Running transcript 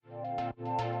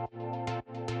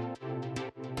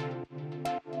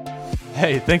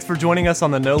Hey, thanks for joining us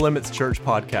on the No Limits Church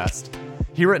podcast.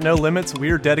 Here at No Limits, we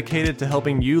are dedicated to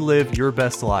helping you live your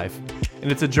best life.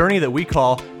 And it's a journey that we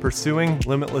call Pursuing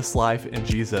Limitless Life in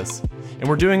Jesus. And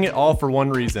we're doing it all for one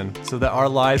reason, so that our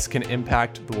lives can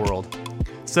impact the world.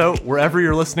 So, wherever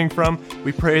you're listening from,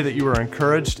 we pray that you are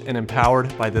encouraged and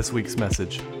empowered by this week's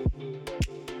message.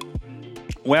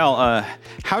 Well,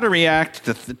 how to react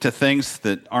to things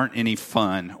that aren't any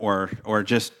fun or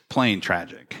just plain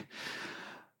tragic.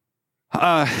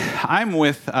 I'm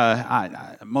with,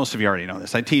 most of you already know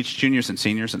this, I teach juniors and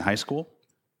seniors in high school.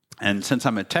 And since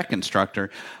I'm a tech instructor,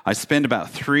 I spend about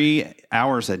 3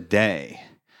 hours a day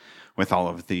with all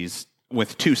of these,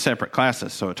 with 2 separate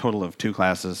classes. So a total of 2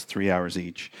 classes, 3 hours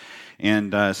each.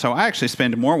 And so I actually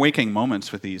spend more waking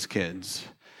moments with these kids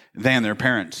than their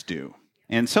parents do.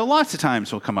 And so lots of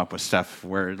times we'll come up with stuff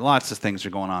where lots of things are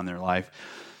going on in their life.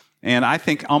 And I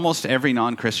think almost every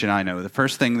non-Christian I know, the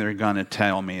first thing they're going to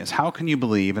tell me is, how can you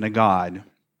believe in a God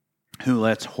who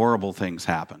lets horrible things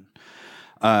happen?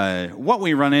 What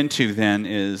we run into then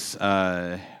is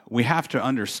we have to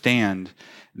understand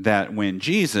that when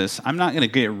Jesus, I'm not going to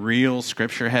get real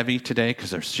scripture heavy today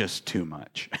because there's just too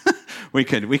much. We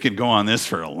could go on this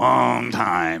for a long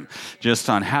time, just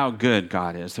on how good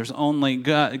God is. There's only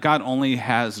God only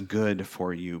has good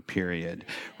for you, period.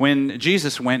 When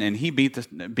Jesus went and he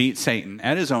beat Satan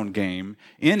at his own game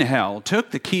in hell,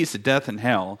 took the keys to death and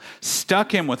hell,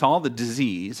 stuck him with all the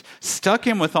disease, stuck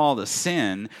him with all the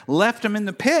sin, left him in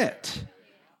the pit.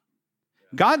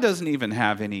 God doesn't even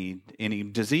have any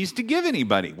disease to give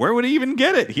anybody. Where would he even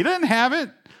get it? He doesn't have it.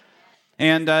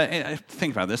 And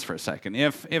think about this for a second.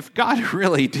 If God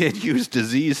really did use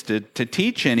disease to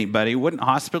teach anybody, wouldn't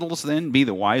hospitals then be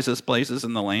the wisest places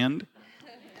in the land?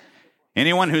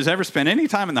 Anyone who's ever spent any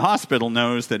time in the hospital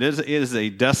knows that it is a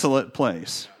desolate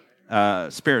place,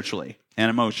 spiritually and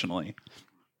emotionally.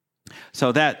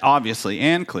 So that obviously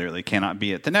and clearly cannot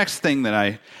be it. The next thing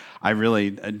that I really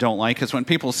don't like is when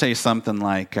people say something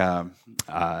like,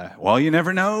 well, you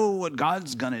never know what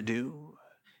God's going to do.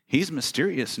 He's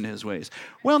mysterious in his ways.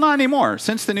 Well, not anymore.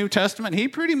 Since the New Testament, he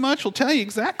pretty much will tell you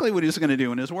exactly what he's going to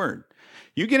do in his word.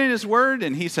 You get in his word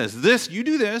and he says, this, you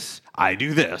do this, I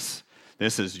do this.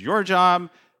 This is your job,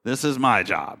 this is my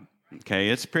job. Okay,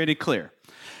 it's pretty clear.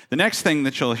 The next thing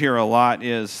that you'll hear a lot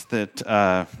is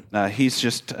that he's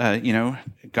just,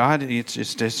 God,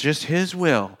 it's just his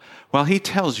will. Well, he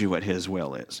tells you what his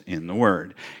will is in the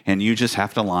word, and you just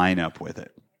have to line up with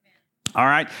it. All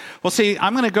right. Well, see,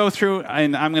 I'm going to go through,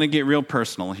 and I'm going to get real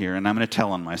personal here, and I'm going to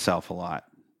tell on myself a lot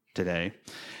today.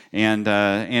 And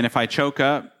if I choke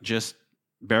up, just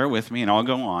bear with me, and I'll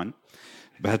go on.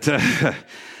 But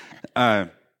I've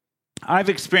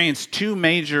experienced 2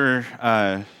 major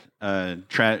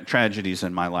tragedies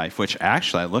in my life, which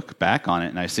actually I look back on it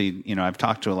and I see, I've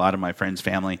talked to a lot of my friends'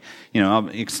 family,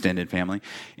 extended family,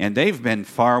 and they've been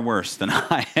far worse than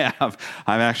I have.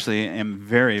 I actually am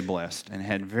very blessed and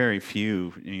had very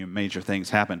few major things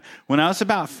happen. When I was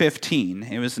about 15,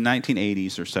 it was the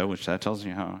 1980s or so, which that tells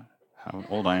you how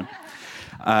old I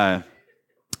am.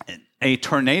 A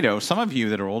tornado, some of you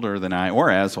that are older than I,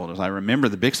 or as old as I, remember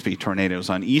the Bixby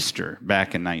tornadoes on Easter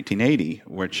back in 1980,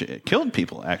 which killed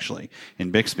people, actually,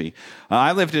 in Bixby.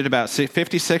 I lived at about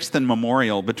 56th and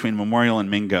Memorial, between Memorial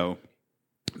and Mingo.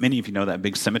 Many of you know that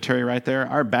big cemetery right there.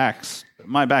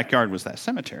 My backyard was that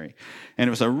cemetery. And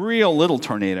it was a real little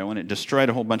tornado, and it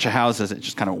destroyed a whole bunch of houses. It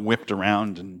just kind of whipped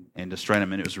around and destroyed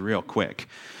them, and it was real quick.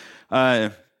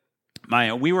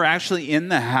 We were actually in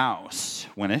the house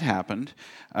when it happened.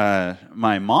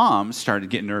 My mom started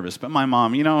getting nervous, but my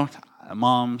mom,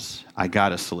 moms, I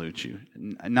gotta salute you.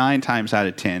 9 times out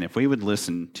of 10, if we would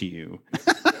listen to you.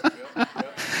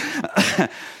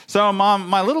 So, Mom,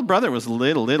 my little brother was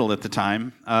little at the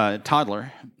time,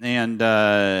 toddler, and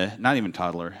not even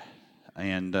toddler.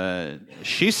 And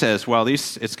she says, well,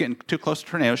 it's getting too close to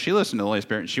tornado. She listened to the Holy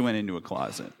Spirit, and she went into a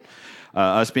closet.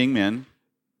 Us being men,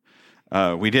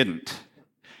 we didn't.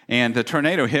 And the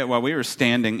tornado hit while we were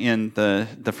standing in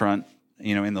the front,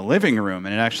 in the living room,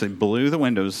 and it actually blew the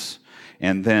windows.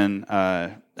 And then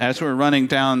as we were running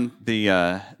down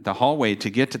the hallway to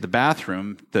get to the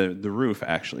bathroom, the roof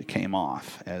actually came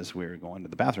off as we were going to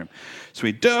the bathroom. So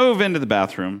we dove into the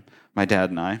bathroom, my dad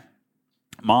and I.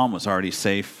 Mom was already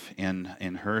safe in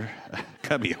her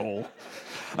cubby hole.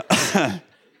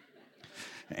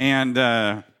 And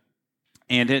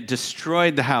it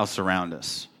destroyed the house around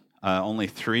us. Only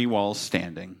 3 walls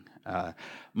standing.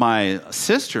 My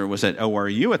sister was at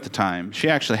ORU at the time. She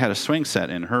actually had a swing set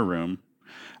in her room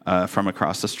from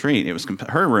across the street.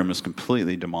 Her room was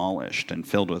completely demolished and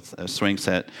filled with a swing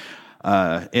set.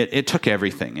 it took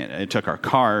everything. It took our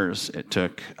cars. It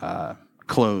took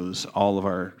clothes, all of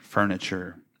our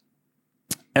furniture,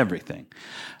 everything.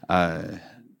 And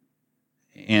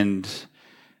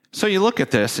so you look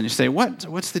at this and you say,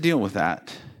 what's the deal with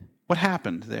that? What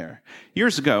happened there?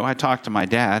 Years ago, I talked to my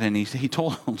dad, and he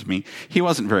told me he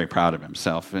wasn't very proud of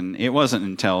himself. And it wasn't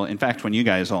until, in fact, when you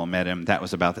guys all met him, that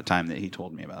was about the time that he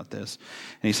told me about this.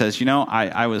 And he says,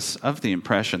 I was of the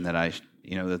impression that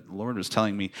that the Lord was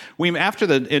telling me. After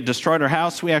it destroyed our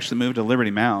house, we actually moved to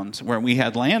Liberty Mounds, where we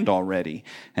had land already.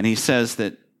 And he says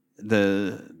that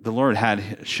the Lord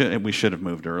we should have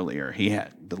moved earlier.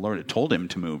 The Lord had told him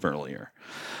to move earlier.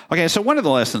 Okay, so one of the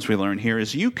lessons we learn here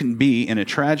is you can be in a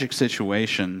tragic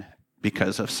situation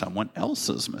because of someone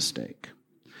else's mistake.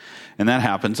 And that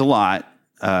happens a lot,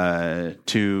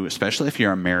 especially if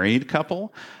you're a married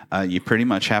couple. You pretty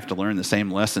much have to learn the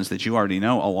same lessons that you already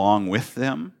know along with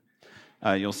them.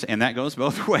 And that goes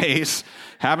both ways.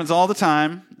 Happens all the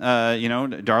time.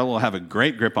 Darla will have a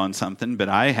great grip on something, but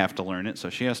I have to learn it, so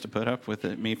she has to put up with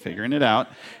me figuring it out,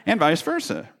 and vice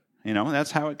versa.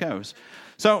 That's how it goes.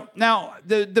 So now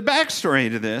the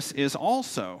backstory to this is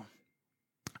also,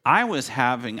 I was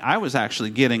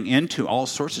actually getting into all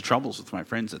sorts of troubles with my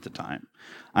friends at the time.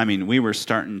 I mean, we were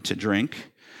starting to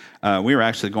drink. We were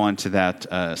actually going to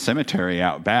that cemetery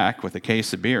out back with a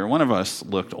case of beer. One of us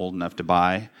looked old enough to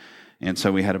buy, and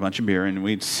so we had a bunch of beer, and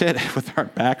we'd sit with our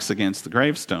backs against the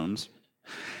gravestones,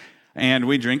 and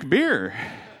we'd drink beer.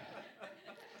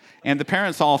 And the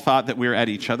parents all thought that we were at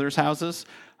each other's houses,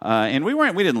 and we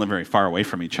didn't live very far away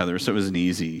from each other, so it was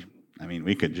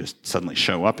we could just suddenly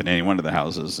show up in any one of the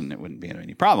houses, and it wouldn't be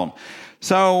any problem.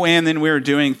 So, and then we were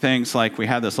doing things like we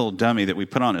had this little dummy that we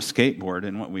put on a skateboard,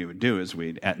 and what we would do is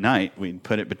at night, we'd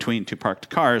put it between two parked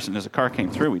cars, and as a car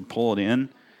came through, we'd pull it in,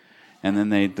 and then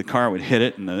the car would hit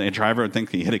it, and the driver would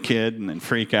think he hit a kid and then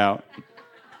freak out.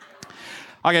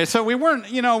 Okay, so we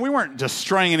weren't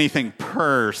destroying anything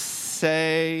per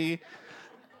se,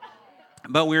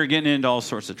 but we were getting into all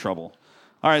sorts of trouble.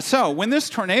 All right, so when this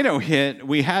tornado hit,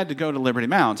 we had to go to Liberty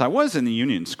Mounds. I was in the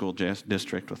Union School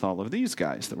District with all of these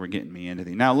guys that were getting me into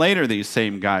Now, later, these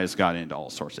same guys got into all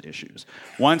sorts of issues.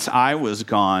 Once I was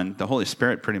gone, the Holy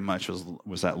Spirit pretty much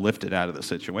was lifted out of the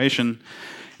situation,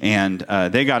 and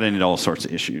they got into all sorts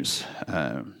of issues,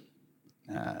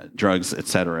 drugs,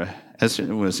 etc., as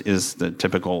is the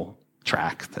typical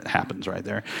track that happens right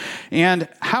there. And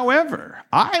however,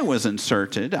 I was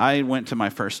inserted. I went to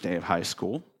my first day of high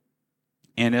school.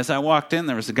 And as I walked in,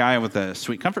 there was a guy with a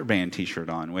Sweet Comfort Band t-shirt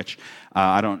on, which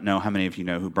I don't know how many of you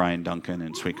know who Brian Duncan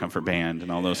and Sweet Comfort Band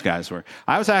and all those guys were.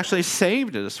 I was actually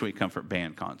saved at a Sweet Comfort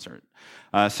Band concert.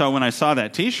 So when I saw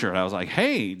that t-shirt, I was like,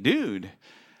 hey, dude,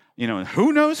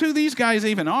 who knows who these guys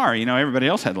even are? Everybody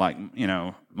else had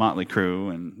Motley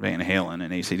Crue and Van Halen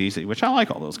and AC/DC, which I like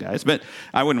all those guys, but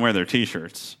I wouldn't wear their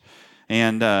t-shirts.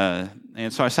 And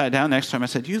so I sat down next to him. I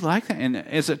said, "Do you like that?" And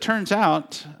as it turns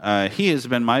out, he has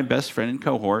been my best friend in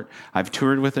cohort. I've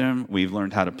toured with him. We've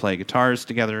learned how to play guitars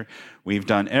together. We've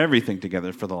done everything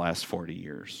together for the last 40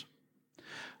 years.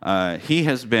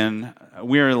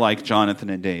 We're like Jonathan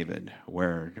and David,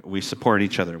 where we support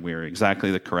each other. We're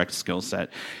exactly the correct skill set.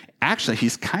 Actually,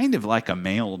 he's kind of like a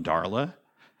male Darla.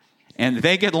 And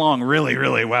they get along really,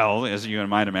 really well, as you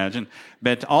might imagine.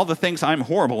 But all the things I'm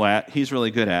horrible at, he's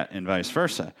really good at, and vice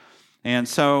versa. And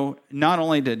so not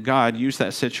only did God use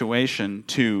that situation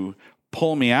to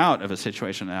pull me out of a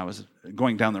situation that I was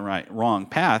going down the wrong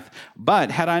path, but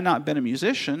had I not been a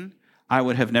musician, I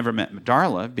would have never met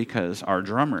Darla, because our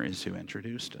drummer is who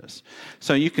introduced us.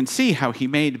 So you can see how he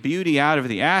made beauty out of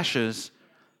the ashes,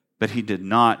 but he did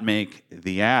not make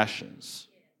the ashes.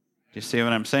 Do you see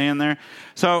what I'm saying there?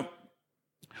 So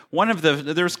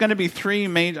there's going to be three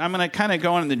main, I'm going to kind of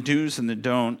go on the do's and the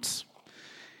don'ts.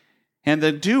 And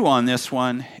the do on this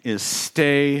one is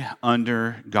stay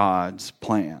under God's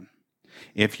plan.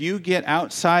 If you get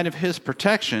outside of his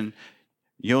protection,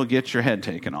 you'll get your head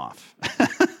taken off.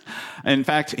 In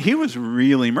fact, he was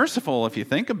really merciful if you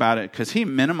think about it, because he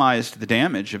minimized the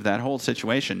damage of that whole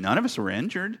situation. None of us were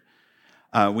injured.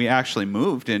 We actually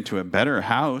moved into a better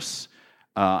house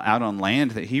out on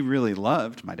land that he really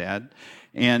loved, my dad.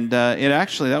 And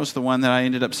that was the one that I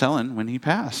ended up selling when he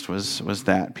passed, was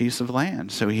that piece of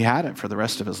land. So he had it for the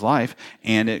rest of his life,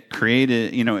 and it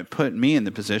created, it put me in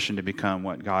the position to become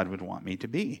what God would want me to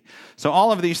be. So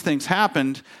all of these things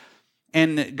happened,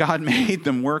 and God made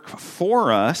them work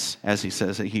for us, as he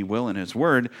says that he will in his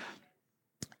word.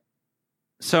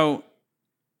 So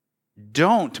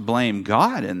don't blame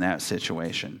God in that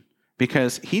situation,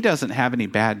 because he doesn't have any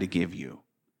bad to give you.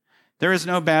 There is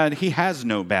no bad. He has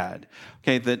no bad.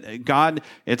 Okay, that God,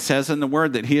 it says in the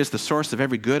Word that He is the source of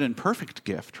every good and perfect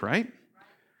gift, right?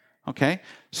 Okay,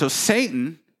 so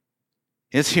Satan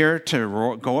is here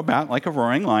to go about like a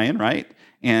roaring lion, right?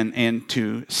 And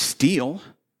to steal,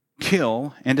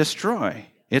 kill, and destroy.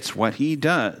 It's what he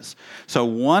does. So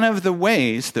one of the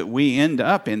ways that we end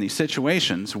up in these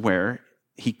situations where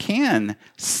he can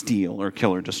steal or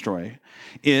kill or destroy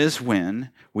is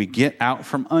when we get out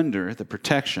from under the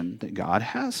protection that God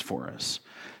has for us.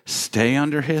 Stay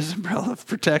under his umbrella of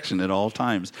protection at all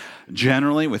times.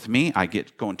 Generally, with me, I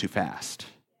get going too fast.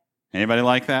 Anybody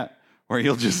like that? Where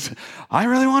you'll just, I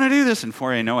really want to do this, and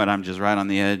before I know it, I'm just right on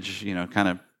the edge, kind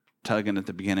of tugging at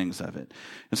the beginnings of it.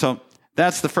 And so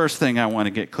that's the first thing I want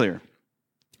to get clear.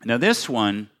 Now, this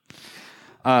one,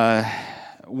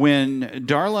 when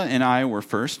Darla and I were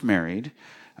first married,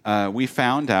 we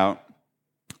found out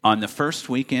on the first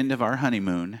weekend of our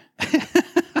honeymoon,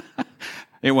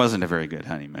 it wasn't a very good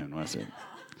honeymoon, was it?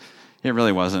 It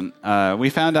really wasn't. We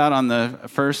found out on the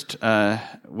first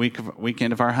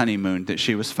weekend of our honeymoon that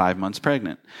she was 5 months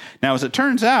pregnant. Now, as it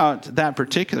turns out, that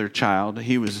particular child,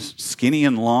 he was skinny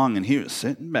and long, and he was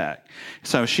sitting back.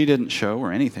 So she didn't show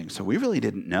or anything. So we really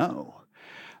didn't know.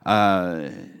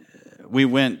 We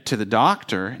went to the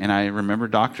doctor, and I remember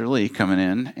Dr. Lee coming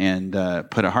in and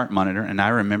put a heart monitor, and I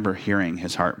remember hearing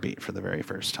his heartbeat for the very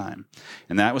first time.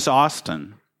 And that was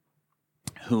Austin,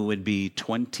 who would be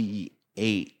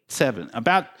 28.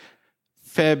 About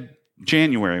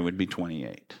January would be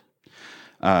 28,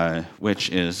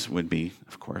 which would be,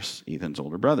 of course, Ethan's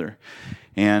older brother.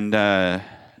 And now,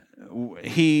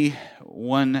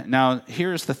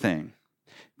 here's the thing.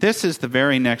 This is the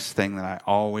very next thing that I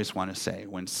always want to say.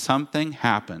 When something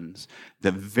happens,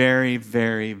 the very,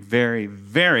 very, very,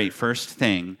 very first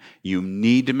thing you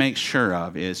need to make sure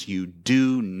of is you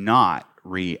do not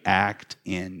react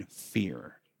in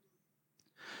fear.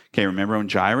 Okay, remember when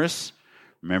Jairus?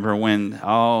 Remember when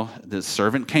the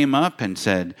servant came up and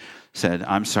said,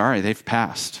 I'm sorry, they've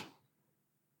passed.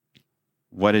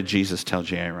 What did Jesus tell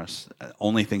Jairus? The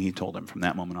only thing he told him from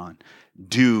that moment on,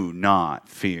 do not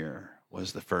fear,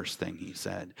 was the first thing he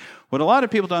said. What a lot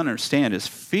of people don't understand is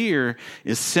fear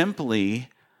is simply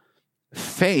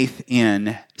faith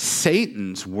in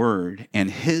Satan's word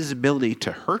and his ability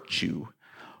to hurt you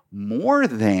more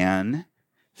than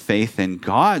faith in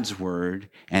God's word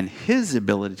and his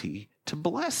ability to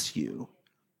bless you.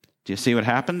 Do you see what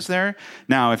happens there?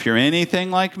 Now, if you're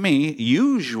anything like me,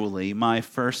 usually in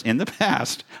the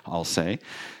past, I'll say,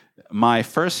 my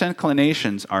first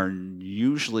inclinations are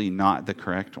usually not the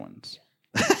correct ones.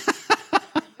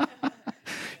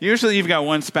 Usually you've got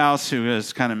one spouse who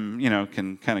is can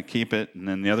kind of keep it, and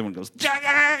then the other one goes,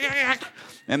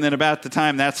 and then about the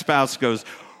time that spouse goes,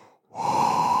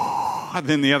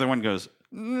 then the other one goes,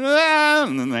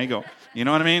 and then they go. You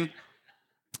know what I mean?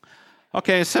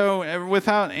 Okay, so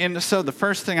the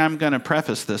first thing I'm going to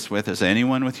preface this with is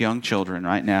anyone with young children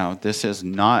right now, this is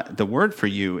not, the word for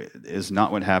you is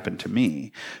not what happened to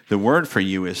me. The word for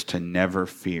you is to never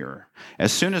fear.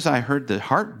 As soon as I heard the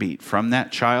heartbeat from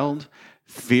that child,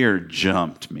 fear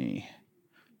jumped me.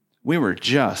 We were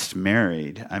just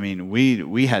married. I mean,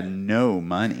 we had no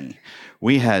money.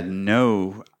 We were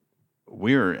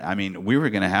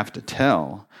going to have to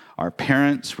tell our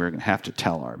parents, we were going to have to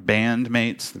tell our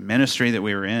bandmates, the ministry that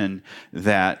we were in,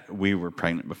 that we were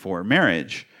pregnant before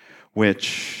marriage,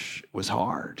 which was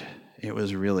hard. It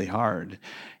was really hard.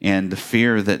 And the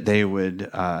fear that they would,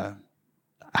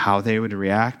 how they would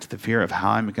react, the fear of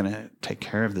how I'm going to take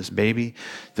care of this baby,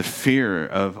 the fear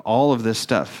of all of this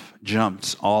stuff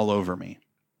jumped all over me.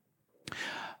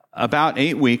 About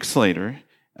 8 weeks later,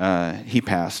 he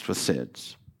passed with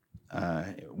SIDS.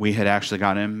 We had actually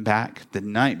got him back the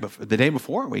day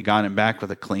before. We got him back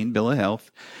with a clean bill of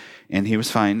health, and he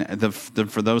was fine.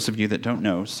 For those of you that don't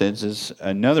know, SIDS is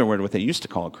another word, what they used to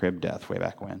call crib death way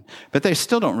back when. But they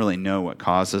still don't really know what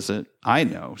causes it. I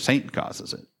know Satan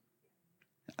causes it.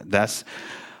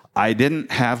 I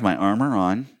didn't have my armor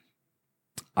on.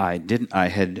 I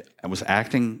was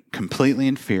acting completely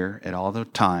in fear at all the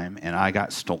time, and I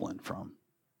got stolen from.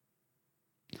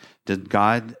 Did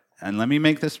God? And let me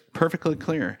make this perfectly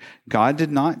clear. God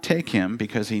did not take him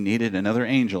because he needed another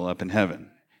angel up in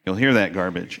heaven. You'll hear that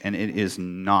garbage, and it is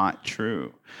not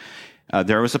true.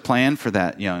 There was a plan for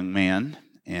that young man,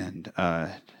 and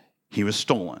he was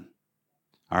stolen.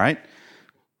 All right?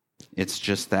 It's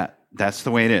just that. That's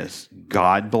the way it is.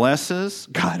 God blesses.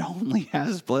 God only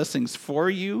has blessings for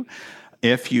you.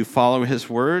 If you follow his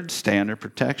word, stay under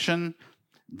protection,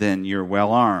 then you're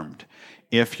well armed.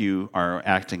 If you are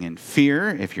acting in fear,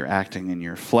 if you're acting in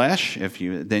your flesh,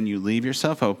 then you leave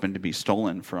yourself open to be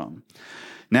stolen from.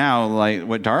 Now, like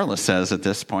what Darla says at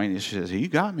this point, is she says, "You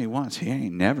got me once, he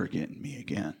ain't never getting me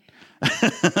again."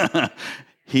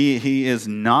 He is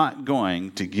not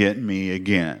going to get me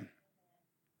again.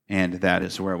 And that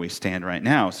is where we stand right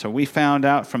now. So we found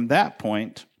out from that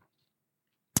point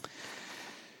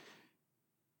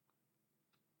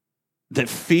that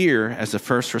fear as a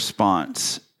first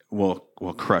response will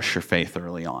crush your faith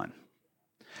early on.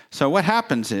 So what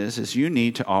happens is you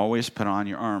need to always put on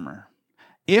your armor.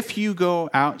 If you go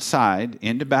outside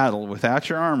into battle without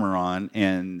your armor on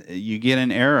and you get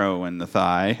an arrow in the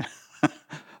thigh,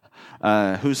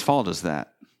 whose fault is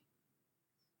that?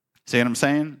 See what I'm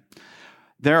saying?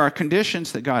 There are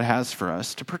conditions that God has for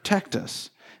us to protect us.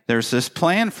 There's this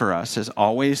plan for us as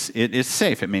always. It is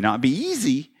safe. It may not be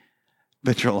easy,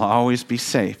 but you'll always be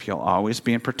safe. You'll always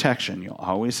be in protection. You'll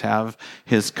always have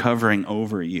his covering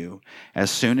over you.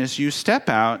 As soon as you step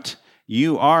out,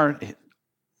 you're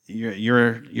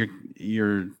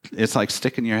it's like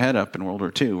sticking your head up in World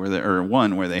War II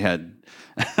where they had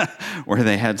where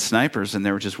they had snipers and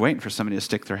they were just waiting for somebody to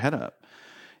stick their head up.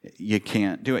 You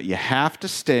can't do it. You have to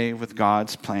stay with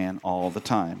God's plan all the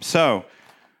time. So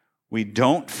we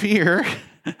don't fear,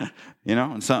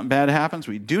 when something bad happens,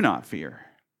 we do not fear.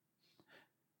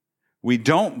 We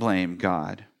don't blame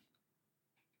God.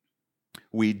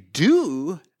 We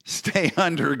do stay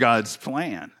under God's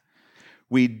plan.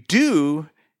 We do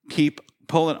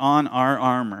pull it on our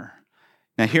armor.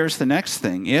 Now here's the next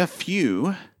thing. If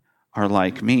you are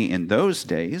like me in those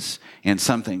days and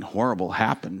something horrible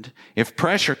happened, if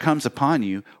pressure comes upon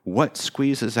you, what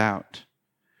squeezes out?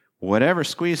 Whatever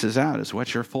squeezes out is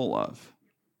what you're full of.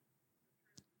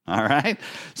 All right?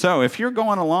 So if you're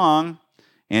going along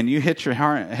and you hit your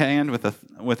hand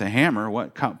with a hammer,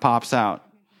 what pops out?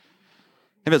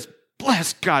 If it's,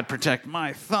 "Bless God, protect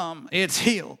my thumb, it's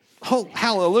healed. Oh,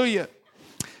 hallelujah,"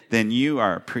 then you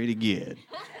are pretty good.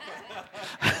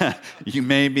 You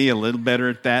may be a little better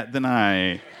at that than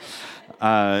I.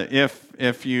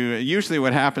 If you usually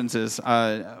what happens is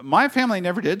my family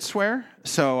never did swear,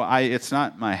 so it's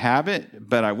not my habit,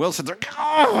 but I will sit there,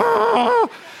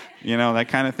 that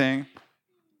kind of thing.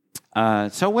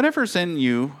 So whatever's in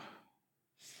you,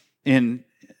 in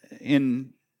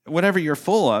whatever you're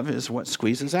full of, is what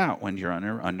squeezes out when you're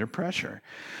under pressure.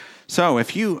 So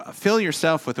if you fill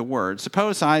yourself with a word,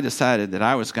 suppose I decided that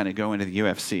I was going to go into the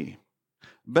UFC,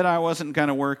 but I wasn't going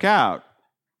to work out.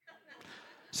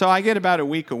 So I get about a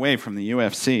week away from the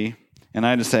UFC, and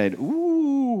I decide,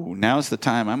 now's the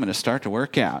time I'm going to start to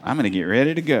work out. I'm going to get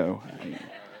ready to go.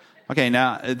 Okay,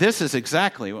 now this is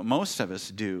exactly what most of us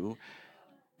do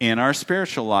in our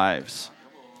spiritual lives.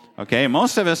 Okay,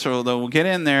 most of us will get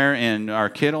in there, and our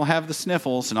kid will have the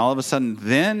sniffles, and all of a sudden,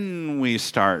 then we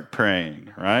start praying,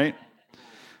 right?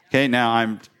 Okay,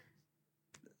 now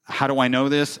how do I know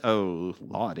this? Oh,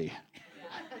 Lordy.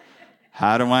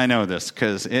 How do I know this?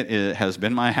 Because it has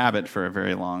been my habit for a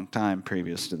very long time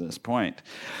previous to this point.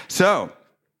 So,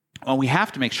 we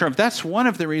have to make sure. That's one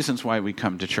of the reasons why we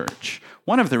come to church.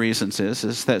 One of the reasons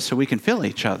is that so we can fill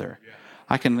each other.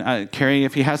 I can Carrie,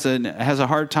 if he has a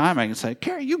hard time, I can say,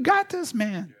 "Carrie, you got this,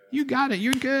 man. You got it.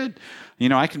 You're good."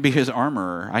 I can be his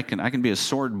armorer. I can be his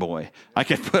sword boy. I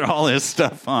can put all his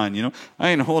stuff on.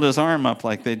 I can hold his arm up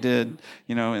like they did,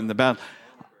 in the battle.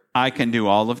 I can do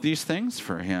all of these things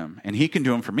for him, and he can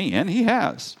do them for me, and he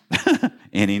has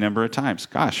any number of times.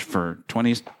 Gosh, for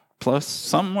 20 plus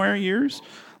somewhere years,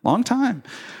 long time.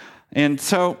 And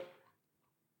so,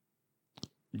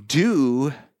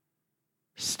 do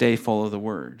stay full of the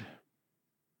Word.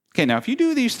 Okay, now if you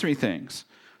do these three things,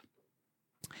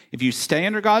 if you stay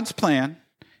under God's plan,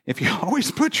 if you always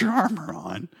put your armor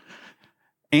on,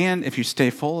 and if you stay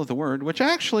full of the Word, which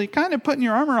actually kind of putting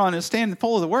your armor on and staying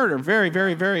full of the Word are very,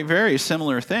 very, very, very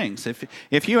similar things.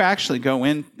 If you actually go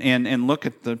in and look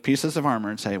at the pieces of armor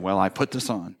and say, "Well, I put this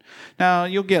on." Now,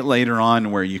 you'll get later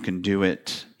on where you can do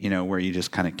it, where you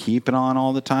just kind of keep it on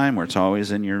all the time, where it's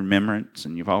always in your remembrance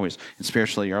and you've always, and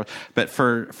spiritually, but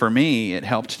for me, it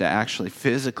helped to actually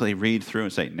physically read through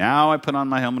and say, "Now I put on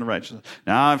my helmet of righteousness.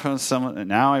 Now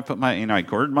I put my, I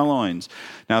gird my loins."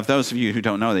 Now, if those of you who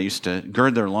don't know, they used to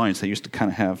gird their loins. They used to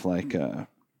kind of have like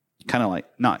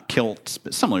not kilts,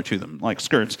 but similar to them, like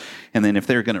skirts. And then if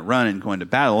they were going to run and go into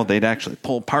battle, they'd actually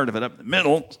pull part of it up the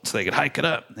middle so they could hike it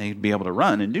up. They'd be able to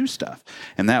run and do stuff.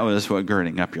 And that was what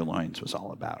girding up your loins was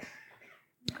all about.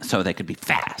 So they could be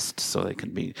fast, so they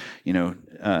could be,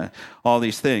 all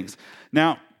these things.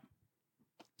 Now,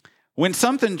 When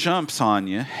something jumps on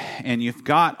you and you've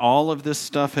got all of this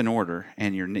stuff in order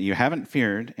and you haven't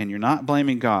feared and you're not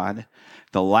blaming God,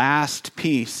 the last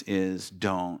piece is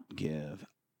don't give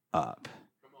up.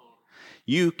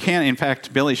 You can't. In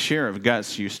fact, Billy Shear of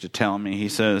Guts used to tell me, he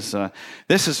says,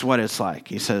 this is what it's like.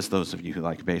 He says, those of you who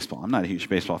like baseball, I'm not a huge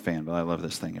baseball fan, but I love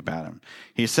this thing about him.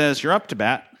 He says, you're up to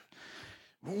bat,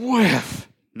 whiff,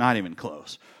 not even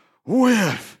close,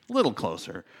 whiff, a little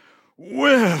closer,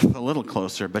 whiff, a little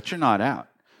closer, but you're not out.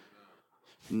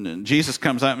 And Jesus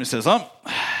comes out and he says,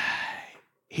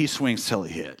 he swings till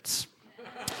he hits.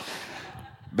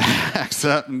 Backs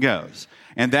up and goes.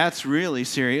 And that's really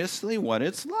seriously what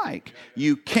it's like.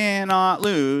 You cannot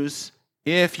lose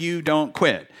if you don't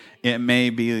quit. It may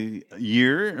be a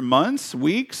year, months,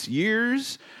 weeks,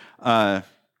 years. I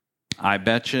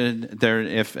bet you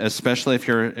especially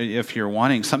if you're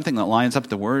wanting something that lines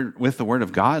up with the Word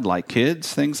of God, like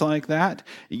kids, things like that,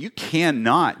 you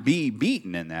cannot be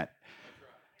beaten in that.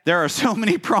 There are so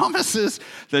many promises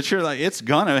that you're like, it's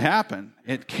going to happen.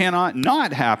 It cannot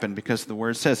not happen because the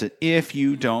Word says it if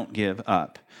you don't give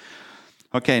up.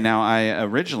 Okay, now I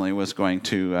originally was going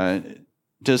to,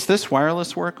 does this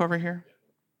wireless work over here?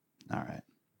 All right.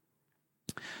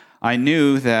 I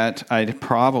knew that I'd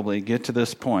probably get to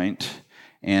this point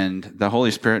and the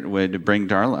Holy Spirit would bring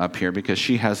Darla up here because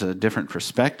she has a different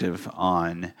perspective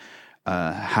on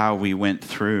how we went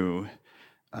through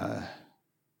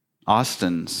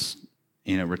Austin's,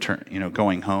 return,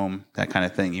 going home, that kind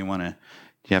of thing. Do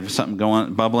you have something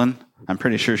bubbling? I'm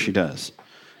pretty sure she does.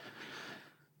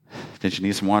 Did you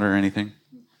need some water or anything?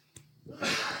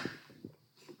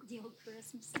 The old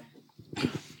Christmas stuff.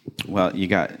 Well, you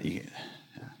got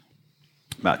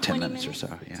about 10 minutes or so.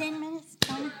 Yeah. 10 minutes?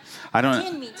 20? I don't.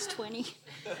 10 means 20.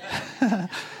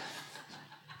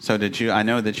 So I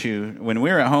know that when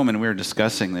we were at home and we were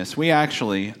discussing this, we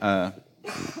actually,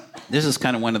 this is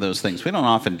kind of one of those things. We don't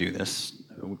often do this.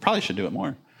 We probably should do it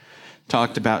more.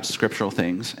 Talked about scriptural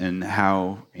things and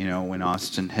how, when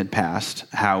Austin had passed,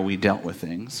 how we dealt with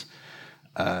things.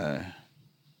 And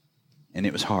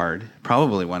it was hard.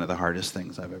 Probably one of the hardest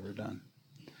things I've ever done.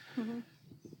 Mm-hmm.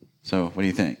 So what do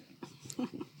you think?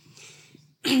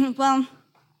 Well,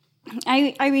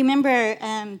 I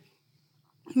remember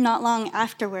not long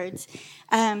afterwards,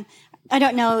 I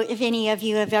don't know if any of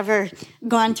you have ever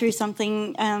gone through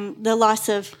something, the loss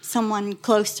of someone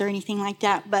close or anything like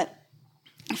that, but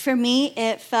for me,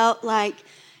 it felt like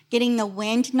getting the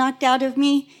wind knocked out of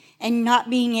me and not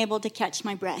being able to catch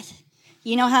my breath.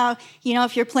 You know how,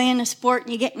 if you're playing a sport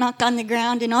and you get knocked on the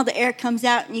ground and all the air comes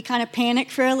out and you kind of panic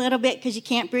for a little bit because you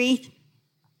can't breathe?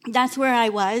 That's where I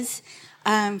was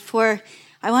for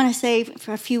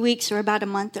a few weeks or about a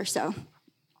month or so.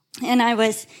 And I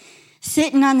was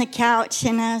sitting on the couch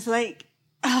and I was like,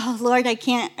 oh Lord, I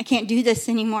can't do this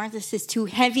anymore. This is too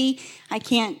heavy. I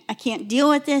can't deal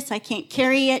with this. I can't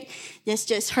carry it. This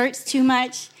just hurts too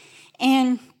much.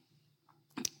 And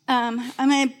I'm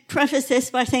going to preface this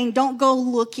by saying don't go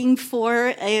looking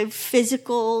for a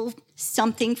physical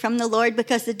something from the Lord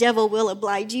because the devil will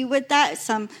oblige you with that.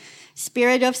 Some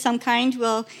spirit of some kind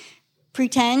will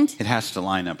pretend. It has to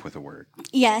line up with the Word.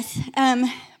 Yes.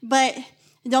 But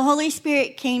the Holy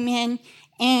Spirit came in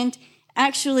and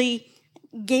actually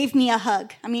gave me a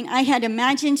hug. I mean, I had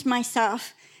imagined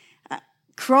myself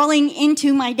crawling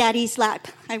into my daddy's lap.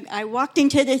 I walked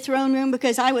into the throne room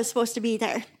because I was supposed to be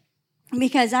there,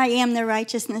 because I am the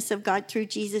righteousness of God through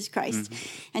Jesus Christ.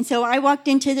 Mm-hmm. And so I walked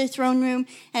into the throne room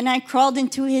and I crawled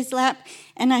into his lap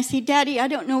and I said, Daddy, I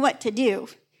don't know what to do.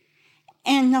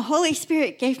 And the Holy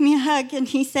Spirit gave me a hug and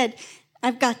he said,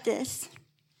 I've got this.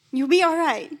 You'll be all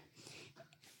right.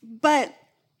 But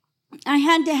I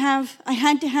had to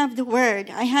have the Word.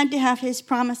 I had to have his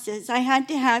promises. I had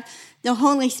to have the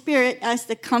Holy Spirit as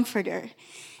the comforter.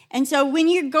 And so when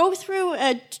you go through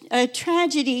a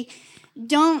tragedy,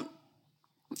 don't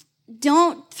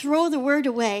throw the Word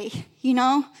away,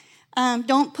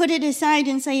 Don't put it aside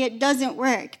and say it doesn't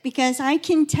work, because I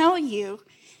can tell you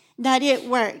that it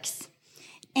works.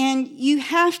 And you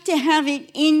have to have it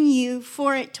in you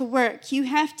for it to work. You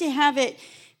have to have it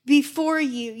before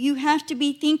you. You have to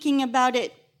be thinking about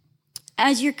it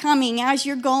as you're coming, as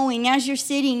you're going, as you're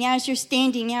sitting, as you're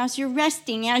standing, as you're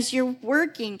resting, as you're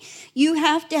working. You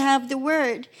have to have the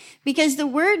Word, because the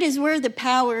Word is where the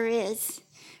power is,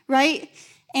 right?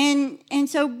 And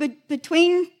so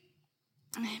between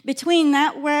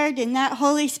that Word and that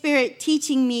Holy Spirit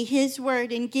teaching me his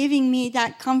Word and giving me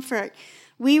that comfort,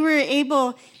 we were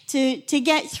able to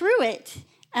get through it.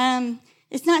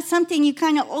 It's not something you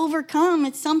kind of overcome.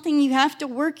 It's something you have to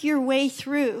work your way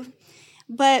through.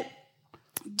 But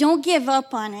don't give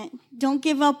up on it. Don't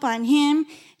give up on him.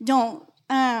 don't.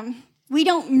 We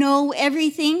don't know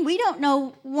everything. We don't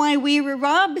know why we were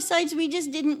robbed. Besides, we just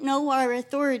didn't know our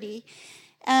authority.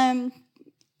 And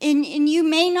you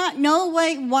may not know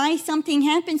why something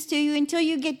happens to you until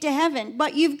you get to heaven.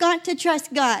 But you've got to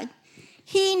trust God.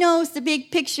 He knows the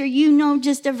big picture. You know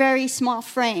just a very small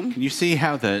frame. You see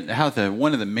how the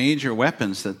one of the major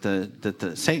weapons that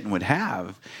the Satan would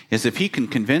have is if he can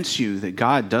convince you that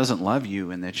God doesn't love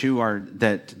you and that you are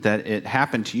that it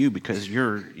happened to you because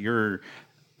you're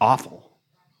awful,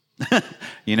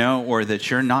 or that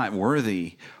you're not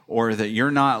worthy, or that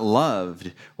you're not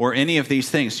loved, or any of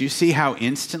these things. You see how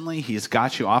instantly he's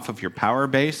got you off of your power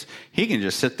base? He can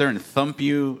just sit there and thump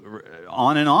you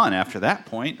on and on after that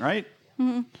point, right?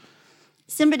 Mm-hmm.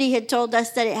 Somebody had told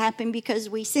us that it happened because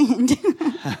we sinned.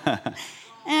 And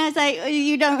I was like,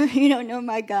 you don't know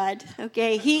my God,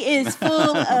 okay? He is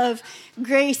full of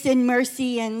grace and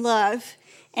mercy and love,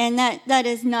 and that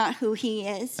is not who he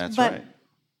is. That's right.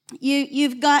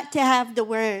 You've got to have the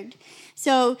Word.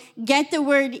 So get the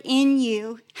Word in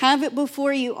you. Have it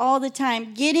before you all the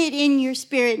time. Get it in your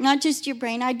spirit, not just your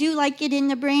brain. I do like it in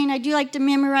the brain. I do like to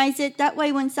memorize it. That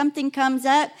way when something comes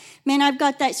up, man, I've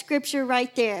got that scripture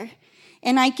right there.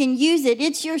 And I can use it.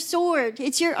 It's your sword.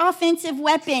 It's your offensive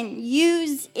weapon.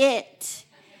 Use it.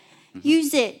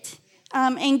 Use it.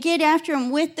 And get after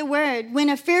them with the Word. When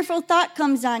a fearful thought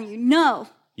comes on you, no.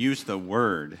 Use the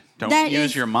Word. Don't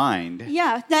use your mind.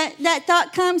 Yeah, that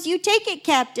thought comes, you take it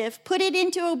captive. Put it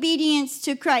into obedience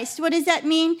to Christ. What does that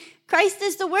mean? Christ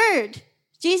is the Word.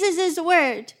 Jesus is the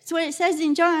Word. That's what it says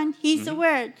in John. He's the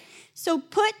Word. So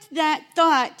put that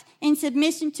thought in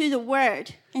submission to the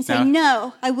Word and say,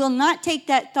 no, I will not take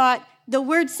that thought. The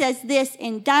Word says this,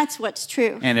 and that's what's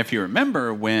true. And if you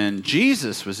remember when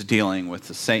Jesus was dealing with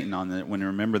the Satan when you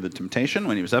remember the temptation,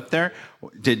 when he was up there,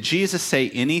 did Jesus say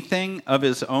anything of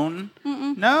his own?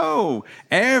 Mm-mm. No.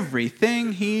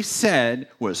 Everything he said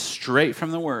was straight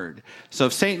from the Word. So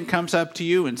if Satan comes up to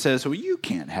you and says, well, you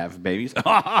can't have babies.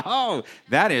 Oh,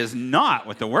 that is not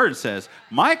what the Word says.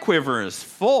 My quiver is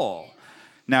full.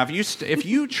 Now, if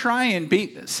you try and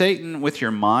beat Satan with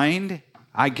your mind,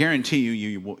 I guarantee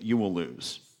you will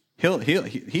lose.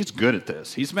 He's good at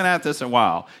this. He's been at this a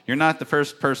while. You're not the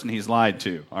first person he's lied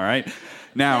to, all right?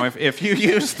 Now, if you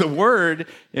use the word,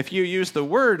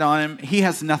 on him, he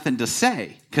has nothing to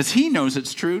say because he knows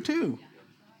it's true too.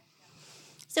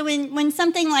 So when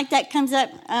something like that comes up,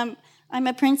 I'm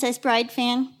a Princess Bride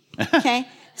fan, okay?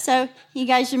 So you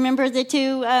guys remember the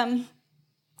two,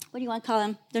 what do you want to call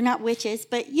them? They're not witches,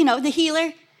 but, the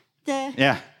healer.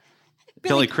 Yeah.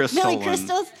 Billy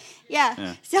Crystal.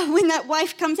 Yeah. So when that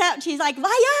wife comes out, she's like,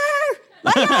 liar!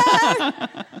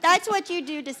 That's what you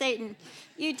do to Satan.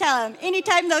 You tell him,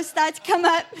 anytime those thoughts come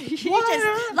up, you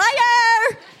just,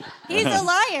 liar! He's a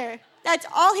liar. That's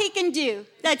all he can do.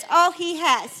 That's all he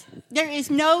has. There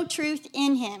is no truth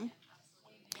in him.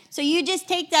 So you just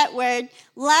take that word,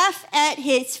 laugh at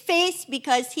his face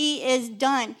because he is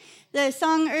done. The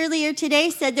song earlier today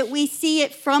said that we see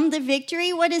it from the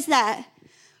victory. What is that?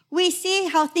 We see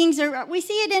how things are, we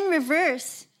see it in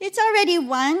reverse. It's already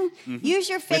won. Mm-hmm. Use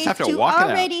your faith to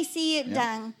already see it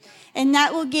done. And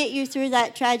that will get you through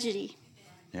that tragedy.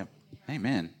 Yep.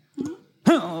 Amen. Mm-hmm.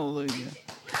 Hallelujah.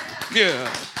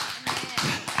 Yeah.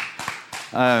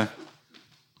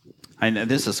 I know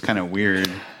this is kind of weird.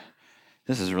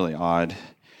 This is really odd.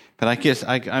 But I guess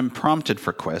I'm prompted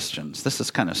for questions. This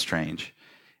is kind of strange.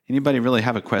 Anybody really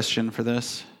have a question for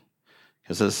this?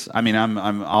 Because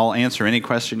I'll answer any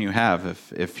question you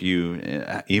have if you,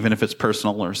 even if it's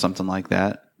personal or something like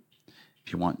that,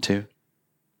 if you want to.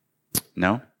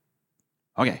 No?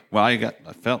 Okay. Well, I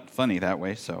felt funny that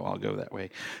way, so I'll go that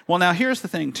way. Well, now here's the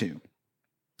thing too.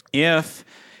 If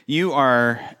you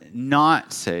are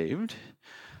not saved,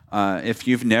 if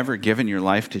you've never given your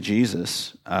life to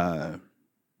Jesus,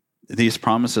 these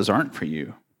promises aren't for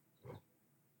you.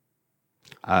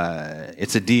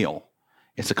 It's a deal.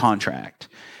 It's a contract.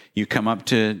 You come up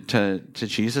to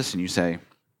Jesus and you say,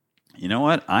 you know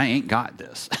what? I ain't got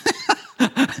this.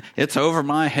 It's over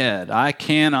my head. I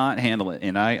cannot handle it,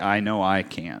 and I know I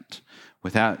can't.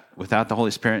 Without the Holy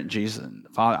Spirit and Jesus,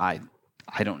 Father,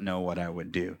 I don't know what I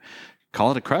would do.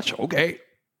 Call it a crutch? Okay.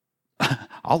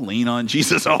 I'll lean on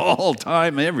Jesus all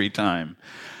time, every time.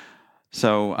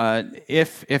 So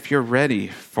if you're ready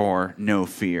for no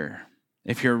fear,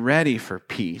 if you're ready for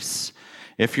peace,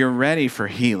 if you're ready for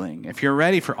healing, if you're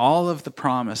ready for all of the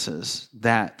promises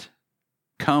that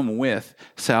come with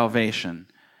salvation,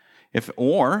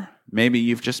 or maybe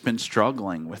you've just been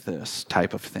struggling with this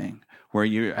type of thing, where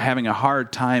you're having a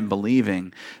hard time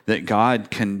believing that God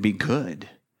can be good.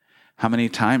 How many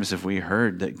times have we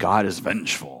heard that God is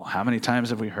vengeful? How many times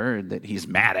have we heard that he's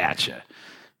mad at you?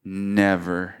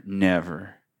 Never,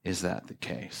 never is that the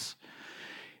case.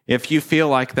 If you feel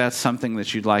like that's something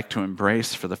that you'd like to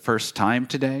embrace for the first time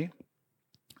today,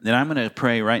 then I'm going to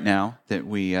pray right now that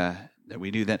we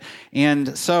do that.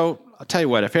 And so I'll tell you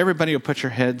what, if everybody will put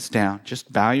your heads down,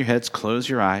 just bow your heads, close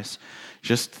your eyes,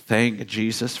 just thank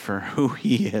Jesus for who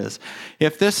he is.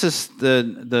 If this is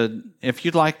if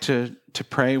you'd like to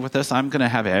pray with us, I'm going to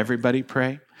have everybody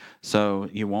pray so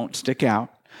you won't stick out.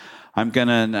 I'm going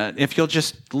to, if you'll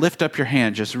just lift up your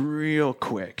hand just real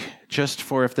quick, just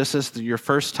for if this is your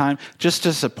first time, just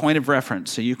as a point of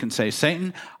reference, so you can say,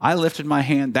 Satan, I lifted my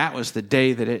hand. That was the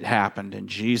day that it happened in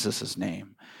Jesus'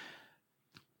 name.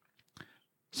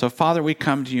 So, Father, we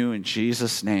come to you in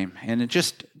Jesus' name. And I'm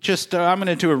going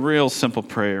to do a real simple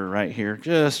prayer right here,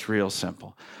 just real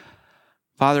simple.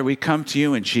 Father, we come to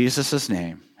you in Jesus'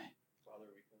 name.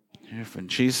 In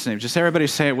Jesus' name, just everybody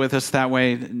say it with us. That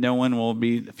way, no one will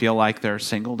feel like they're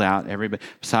singled out. Everybody.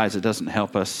 Besides, it doesn't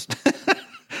help us.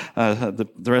 The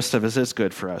rest of us is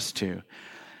good for us too.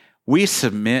 We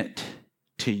submit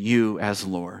to you as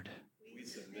Lord.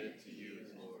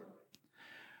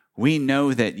 We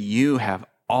know that you have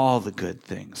all the good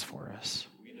things for us.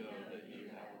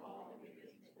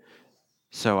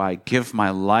 So I give my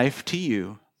life to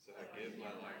you,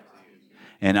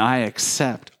 and I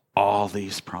accept all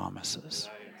these promises.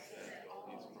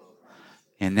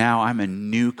 And now I'm a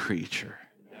new creature.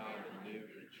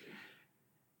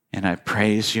 And I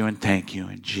praise you and thank you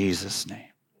in Jesus' name.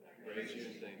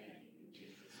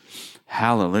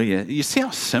 Hallelujah. You see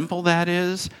how simple that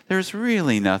is? There's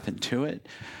really nothing to it.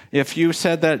 If you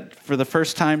said that for the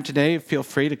first time today, feel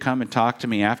free to come and talk to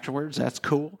me afterwards. That's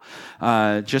cool.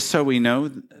 Just so we know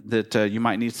that you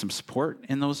might need some support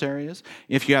in those areas.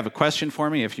 If you have a question for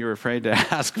me, if you're afraid to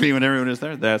ask me when everyone is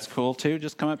there, that's cool too.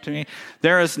 Just come up to me.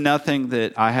 There is nothing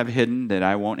that I have hidden that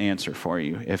I won't answer for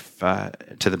you, if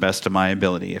to the best of my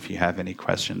ability, if you have any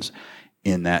questions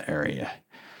in that area.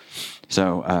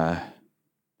 So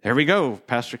there we go,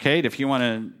 Pastor Kate. If you want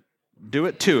to do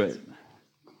it to it.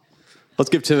 Let's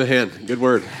give Tim a hand. Good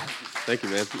word. Thank you,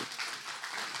 man.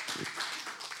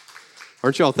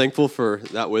 Aren't you all thankful for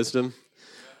that wisdom?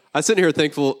 I sit here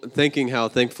thinking how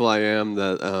thankful I am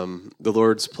that the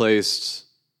Lord's placed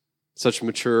such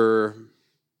mature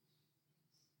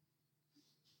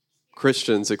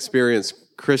Christians,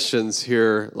 experienced Christians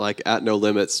here, like at No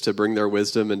Limits, to bring their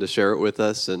wisdom and to share it with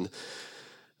us. And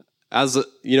as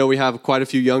you know, we have quite a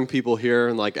few young people here,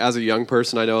 and like as a young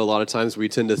person, I know a lot of times we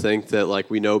tend to think that like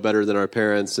we know better than our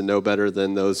parents and know better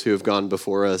than those who have gone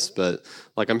before us. But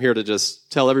like I'm here to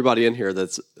just tell everybody in here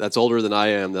that's older than I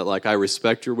am that like I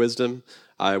respect your wisdom.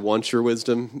 I want your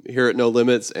wisdom here at No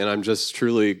Limits, and I'm just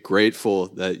truly grateful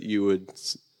that you would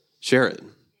share it.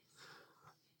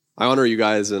 I honor you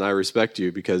guys and I respect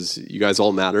you because you guys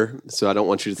all matter. So I don't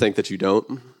want you to think that you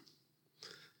don't.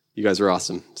 You guys are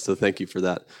awesome. So thank you for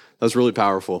that. That was really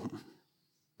powerful.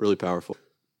 Really powerful.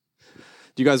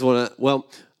 Do you guys want to, well,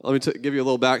 let me give you a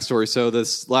little backstory. So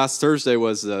this last Thursday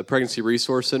was the Pregnancy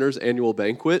Resource Center's annual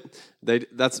banquet.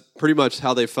 That's pretty much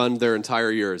how they fund their entire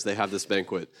year, is they have this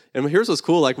banquet. And here's what's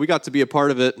cool. Like, we got to be a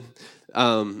part of it.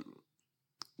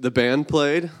 The band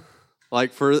played,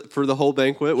 like, for the whole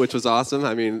banquet, which was awesome.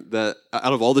 I mean, that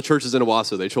out of all the churches in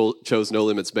Owasso, they chose No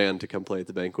Limits Band to come play at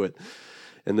the banquet.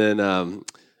 And then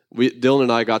Dylan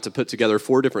and I got to put together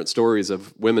 4 different stories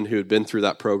of women who had been through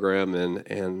that program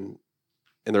and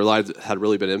their lives had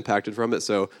really been impacted from it.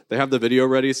 So they have the video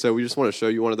ready. So we just want to show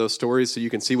you one of those stories so you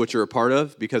can see what you're a part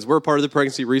of, because we're a part of the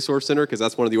Pregnancy Resource Center, because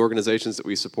that's one of the organizations that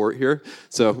we support here.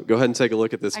 So go ahead and take a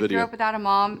look at this video. I grew up without a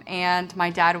mom, and my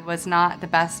dad was not the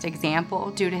best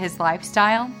example due to his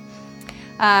lifestyle.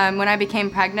 When I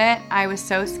became pregnant, I was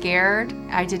so scared.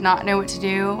 I did not know what to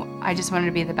do. I just wanted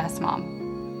to be the best mom.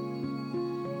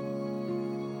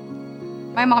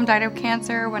 My mom died of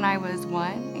cancer when I was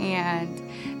 1,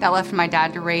 and that left my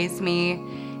dad to raise me.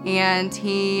 And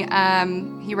he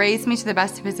raised me to the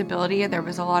best of his ability. There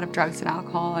was a lot of drugs and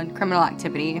alcohol and criminal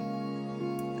activity.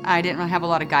 I didn't really have a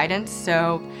lot of guidance,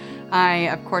 so I,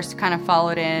 of course, kind of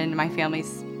followed in my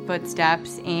family's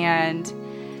footsteps and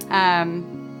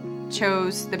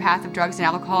chose the path of drugs and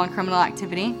alcohol and criminal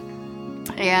activity.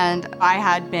 And I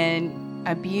had been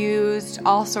abused,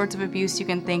 all sorts of abuse you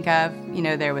can think of. You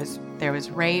know, there was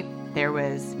rape, there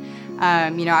was,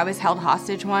 I was held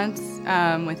hostage once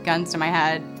with guns to my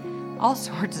head, all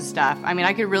sorts of stuff. I mean,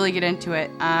 I could really get into it.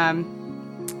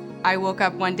 I woke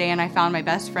up one day and I found my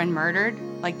best friend murdered.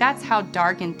 Like, that's how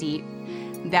dark and deep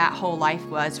that whole life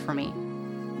was for me.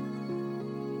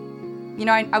 You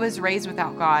know, I was raised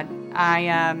without God.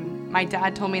 I My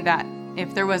dad told me that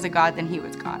if there was a God, then he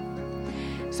was God.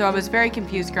 So I was very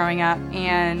confused growing up,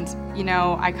 and,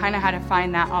 I kind of had to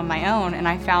find that on my own, and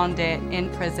I found it in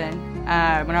prison.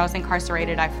 When I was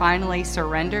incarcerated, I finally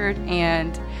surrendered,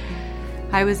 and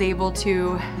I was able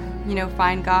to,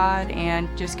 find God and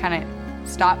just kind of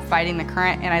stop fighting the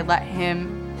current, and I let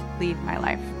him lead my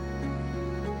life.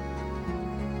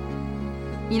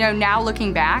 Now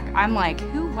looking back, I'm like,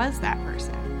 who was that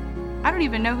person? I don't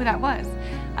even know who that was.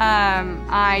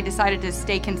 I decided to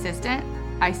stay consistent.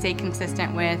 I stayed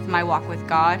consistent with my walk with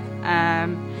God,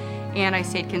 and I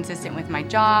stayed consistent with my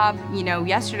job.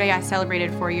 Yesterday I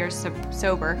celebrated 4 years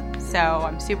sober, so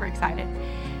I'm super excited.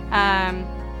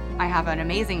 I have an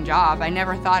amazing job. I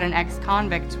never thought an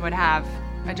ex-convict would have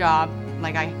a job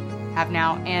like I have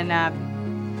now. And,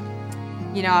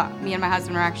 me and my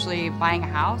husband are actually buying a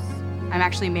house. I'm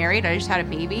actually married. I just had a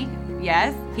baby.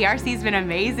 Yes, PRC's been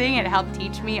amazing. It helped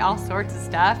teach me all sorts of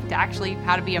stuff to actually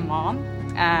how to be a mom.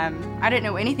 I didn't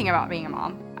know anything about being a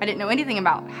mom. I didn't know anything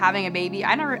about having a baby.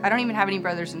 I don't even have any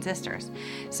brothers and sisters.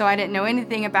 So I didn't know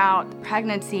anything about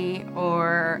pregnancy,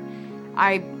 or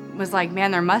I was like,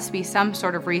 man, there must be some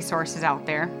sort of resources out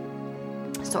there.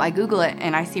 So I Google it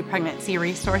and I see Pregnancy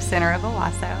Resource Center of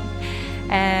Owasso.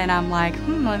 And I'm like,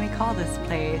 let me call this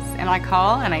place. And I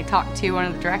call and I talk to one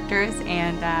of the directors,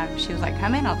 and she was like,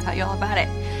 come in, I'll tell you all about it.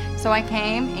 So I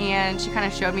came and she kind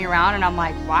of showed me around, and I'm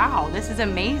like, wow, this is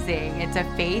amazing. It's a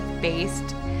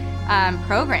faith-based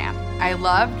program. I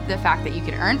loved the fact that you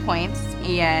could earn points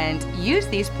and use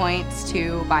these points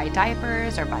to buy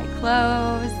diapers or buy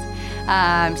clothes,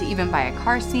 to even buy a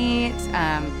car seat,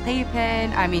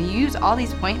 playpen. I mean, you use all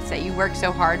these points that you work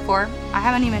so hard for. I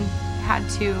haven't even had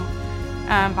to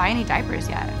buy any diapers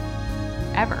yet,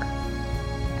 ever.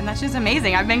 And that's just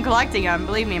amazing. I've been collecting them.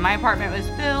 Believe me, my apartment was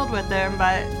filled with them,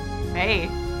 but hey,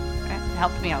 it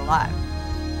helped me a lot.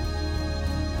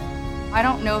 I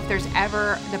don't know if there's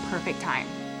ever the perfect time.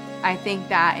 I think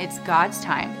that it's God's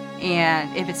time.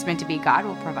 And if it's meant to be, God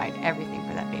will provide everything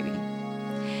for that baby.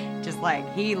 Just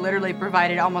like he literally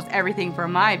provided almost everything for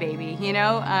my baby,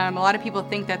 A lot of people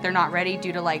think that they're not ready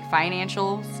due to like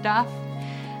financial stuff.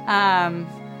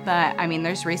 But I mean,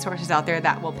 there's resources out there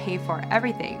that will pay for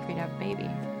everything for you to have a baby.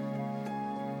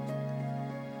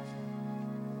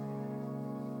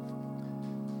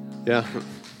 Yeah.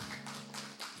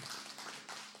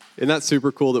 And that's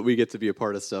super cool that we get to be a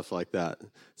part of stuff like that.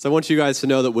 So I want you guys to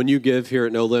know that when you give here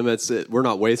at No Limits, we're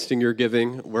not wasting your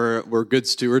giving. We're good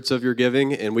stewards of your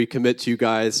giving, and we commit to you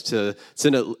guys to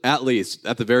send at least,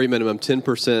 at the very minimum,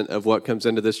 10% of what comes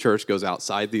into this church goes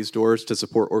outside these doors to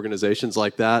support organizations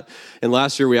like that. And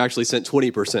last year, we actually sent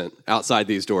 20% outside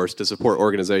these doors to support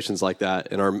organizations like that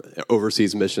in our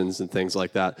overseas missions and things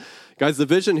like that. Guys, the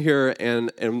vision here,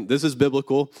 and this is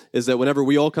biblical, is that whenever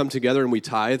we all come together and we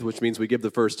tithe, which means we give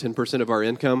the first 10% of our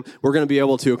income, we're going to be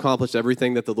able to accomplish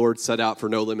everything that the Lord set out for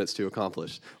No Limits to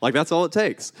accomplish. Like, that's all it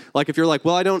takes. Like, if you're like,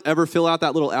 well, I don't ever fill out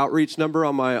that little outreach number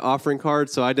on my offering card,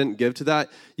 so I didn't give to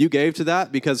that. You gave to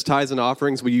that because tithes and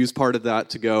offerings, we use part of that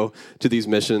to go to these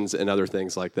missions and other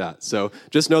things like that. So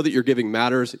just know that your giving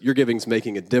matters. Your giving's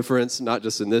making a difference, not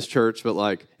just in this church, but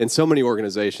like in so many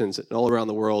organizations all around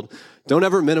the world. Don't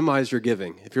ever minimize your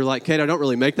giving. If you're like, Kate, I don't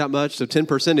really make that much, so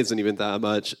 10% isn't even that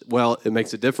much. Well, it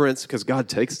makes a difference because God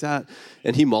takes that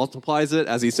and he multiplies it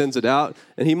as he sends it out,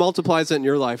 and he multiplies it in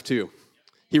your life too.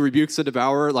 He rebukes the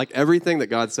devourer. Like, everything that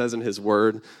God says in his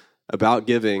word about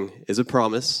giving is a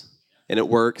promise, and it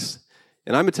works.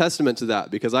 And I'm a testament to that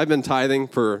because I've been tithing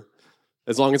for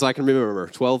as long as I can remember,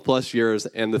 12 plus years,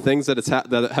 and the things that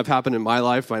that have happened in my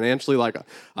life financially, like,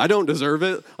 I don't deserve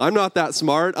it. I'm not that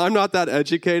smart. I'm not that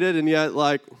educated, and yet,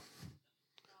 like,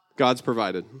 God's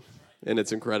provided, and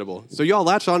it's incredible. So y'all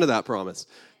latch onto that promise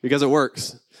because it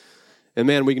works. And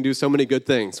man, we can do so many good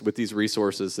things with these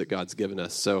resources that God's given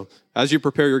us. So as you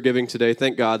prepare your giving today,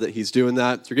 thank God that he's doing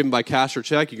that. If you're giving by cash or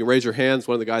check, you can raise your hands.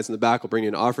 One of the guys in the back will bring you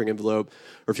an offering envelope.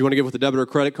 Or if you want to give with a debit or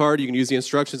credit card, you can use the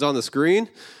instructions on the screen.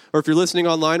 Or if you're listening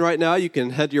online right now, you can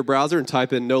head to your browser and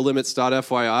type in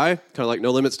nolimits.fyi, kind of like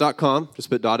nolimits.com. Just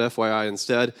put .fyi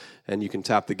instead, and you can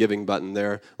tap the giving button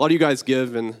there. A lot of you guys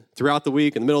give, and throughout the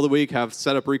week, in the middle of the week, have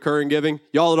set up recurring giving.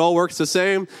 Y'all, it all works the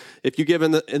same. If you give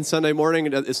in Sunday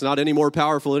morning, it's not any more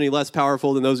powerful, any less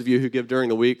powerful than those of you who give during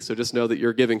the week. So just know that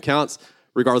your giving counts,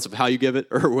 regardless of how you give it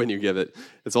or when you give it.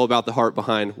 It's all about the heart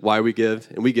behind why we give,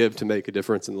 and we give to make a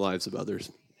difference in the lives of others.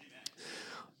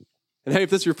 And hey,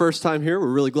 if this is your first time here, we're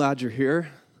really glad you're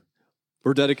here.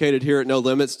 We're dedicated here at No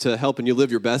Limits to helping you live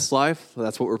your best life.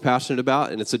 That's what we're passionate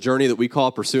about, and it's a journey that we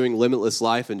call pursuing limitless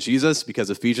life in Jesus,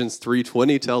 because Ephesians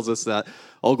 3:20 tells us that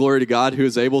all glory to God who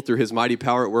is able through his mighty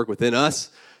power at work within us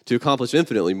to accomplish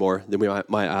infinitely more than we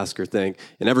might ask or think.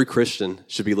 And every Christian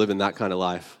should be living that kind of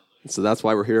life. And so that's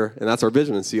why we're here, and that's our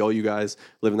vision, and see all you guys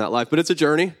living that life. But it's a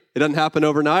journey. It doesn't happen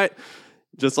overnight.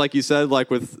 Just like you said, like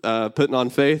with putting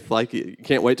on faith, like you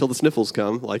can't wait till the sniffles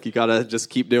come. Like you got to just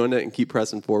keep doing it and keep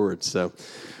pressing forward. So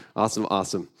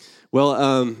awesome. Well,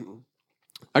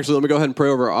 actually, let me go ahead and pray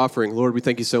over our offering. Lord, we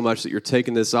thank you so much that you're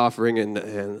taking this offering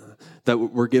and that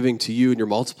we're giving to you, and you're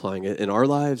multiplying it in our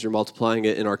lives. You're multiplying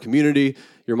it in our community.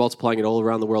 You're multiplying it all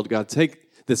around the world. God, take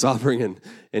this offering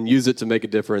and use it to make a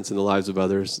difference in the lives of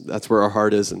others. That's where our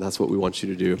heart is, and that's what we want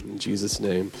you to do. In Jesus'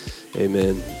 name,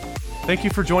 amen. Thank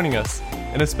you for joining us,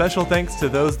 and a special thanks to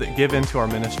those that give into our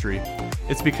ministry.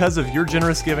 It's because of your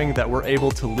generous giving that we're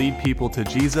able to lead people to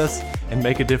Jesus and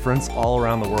make a difference all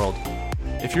around the world.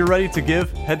 If you're ready to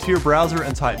give, head to your browser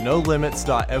and type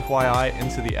nolimits.fyi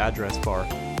into the address bar.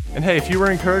 And hey, if you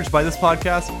were encouraged by this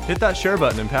podcast, hit that share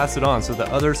button and pass it on so that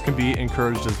others can be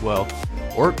encouraged as well.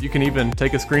 Or you can even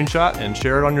take a screenshot and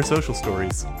share it on your social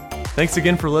stories. Thanks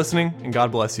again for listening, and God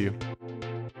bless you.